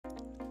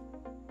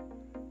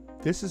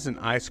This is an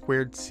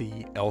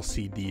I2C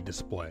LCD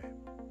display.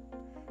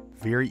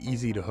 Very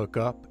easy to hook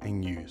up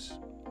and use.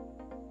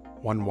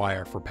 One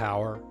wire for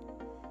power,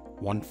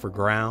 one for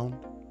ground,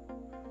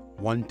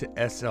 one to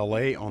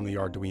SLA on the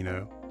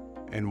Arduino,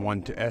 and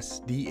one to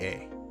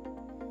SDA.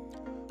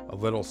 A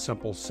little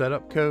simple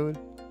setup code,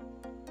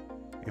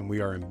 and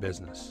we are in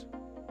business.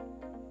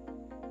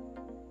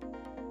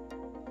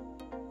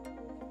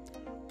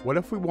 What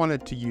if we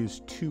wanted to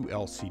use 2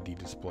 LCD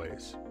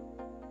displays?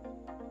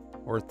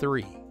 Or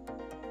 3?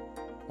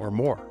 Or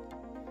more?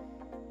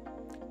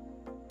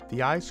 The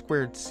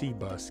I2C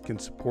bus can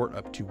support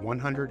up to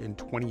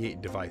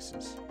 128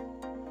 devices,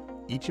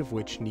 each of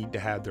which need to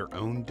have their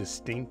own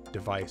distinct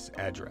device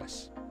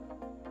address.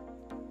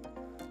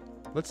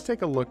 Let's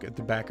take a look at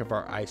the back of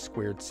our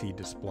I2C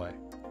display.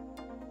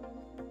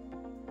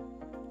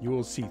 You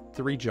will see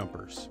 3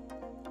 jumpers,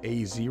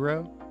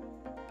 A0,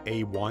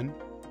 A1,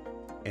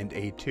 and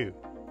A2.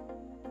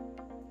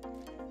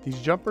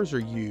 These jumpers are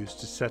used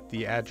to set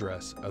the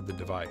address of the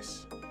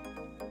device.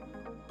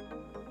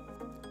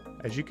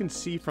 As you can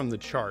see from the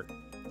chart,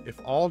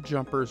 if all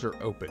jumpers are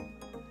open,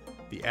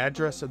 the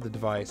address of the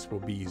device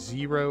will be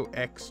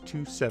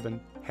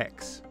 0x27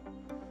 hex.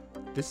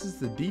 This is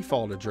the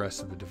default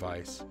address of the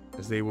device,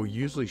 as they will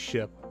usually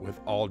ship with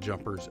all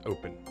jumpers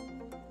open.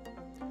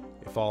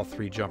 If all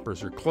 3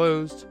 jumpers are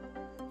closed,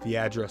 the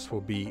address will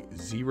be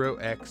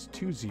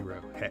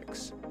 0x20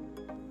 hex.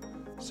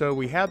 So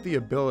we have the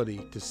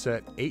ability to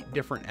set 8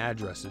 different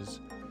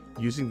addresses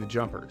using the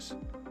jumpers,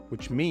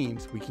 which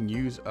means we can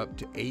use up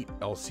to 8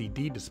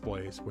 LCD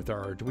displays with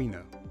our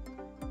Arduino,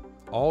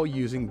 all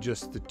using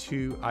just the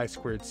 2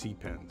 I2C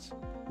pins.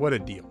 What a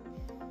deal.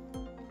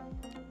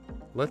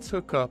 Let's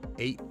hook up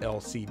 8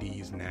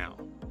 LCDs now.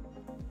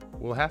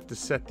 We'll have to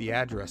set the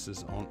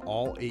addresses on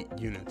all 8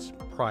 units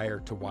prior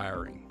to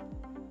wiring.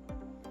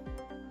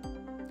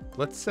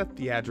 Let's set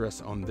the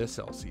address on this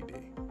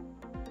LCD.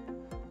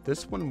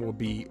 This one will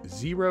be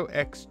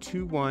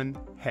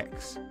 0x21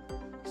 hex,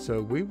 so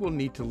we will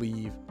need to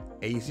leave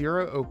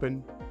A0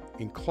 open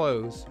and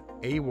close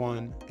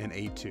A1 and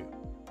A2.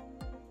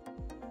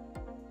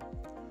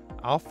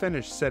 I'll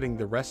finish setting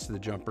the rest of the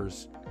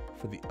jumpers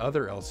for the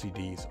other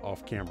LCDs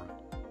off camera.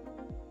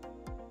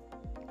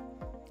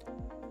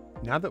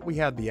 Now that we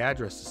have the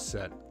addresses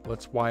set,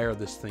 let's wire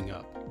this thing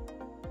up.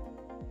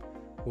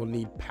 We'll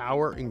need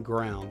power and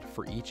ground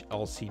for each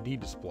LCD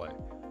display,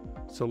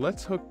 so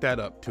let's hook that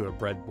up to a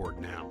breadboard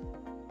now.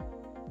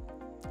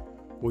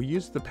 We'll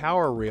use the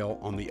power rail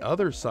on the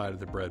other side of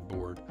the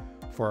breadboard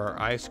for our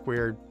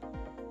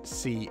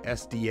I2C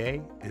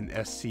SDA and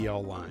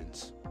SCL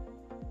lines.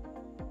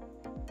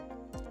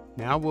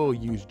 Now we'll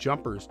use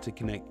jumpers to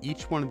connect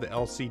each one of the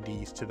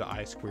LCDs to the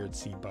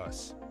I2C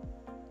bus.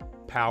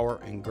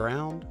 Power and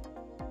ground,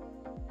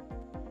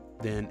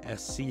 then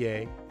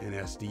SCA and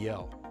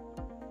SDL.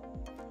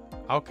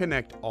 I'll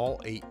connect all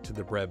 8 to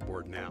the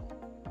breadboard now.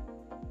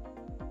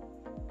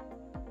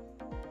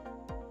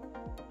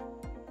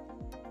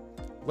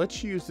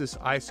 Let's use this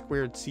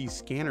I2C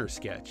scanner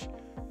sketch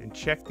and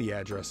check the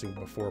addressing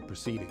before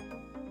proceeding.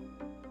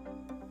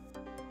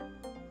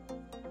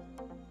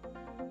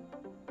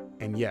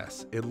 And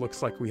yes, it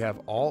looks like we have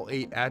all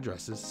 8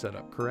 addresses set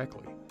up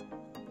correctly.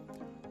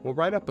 We'll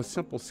write up a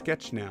simple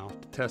sketch now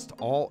to test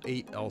all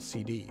 8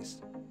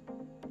 LCDs.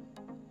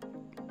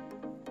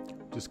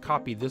 Just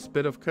copy this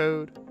bit of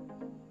code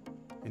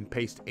and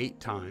paste 8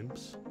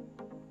 times.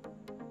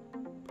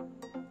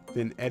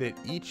 Then edit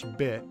each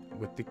bit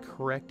with the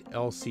correct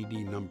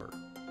LCD number.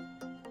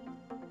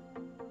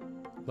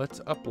 Let's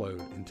upload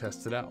and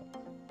test it out.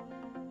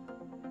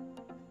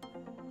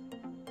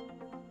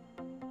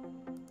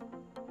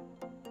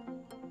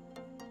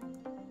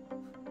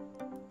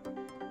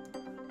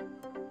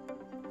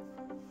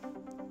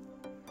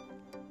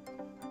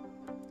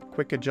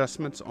 Quick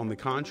adjustments on the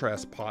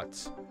contrast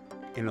pots,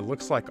 and it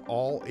looks like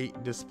all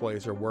 8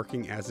 displays are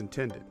working as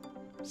intended.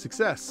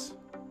 Success!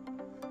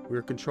 We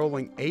are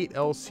controlling 8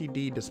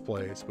 LCD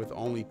displays with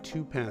only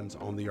 2 pins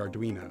on the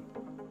Arduino.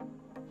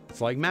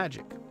 It's like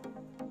magic.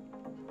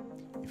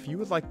 If you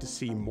would like to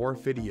see more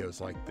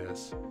videos like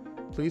this,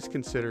 please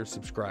consider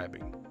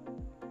subscribing.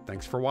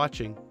 Thanks for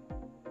watching.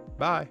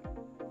 Bye.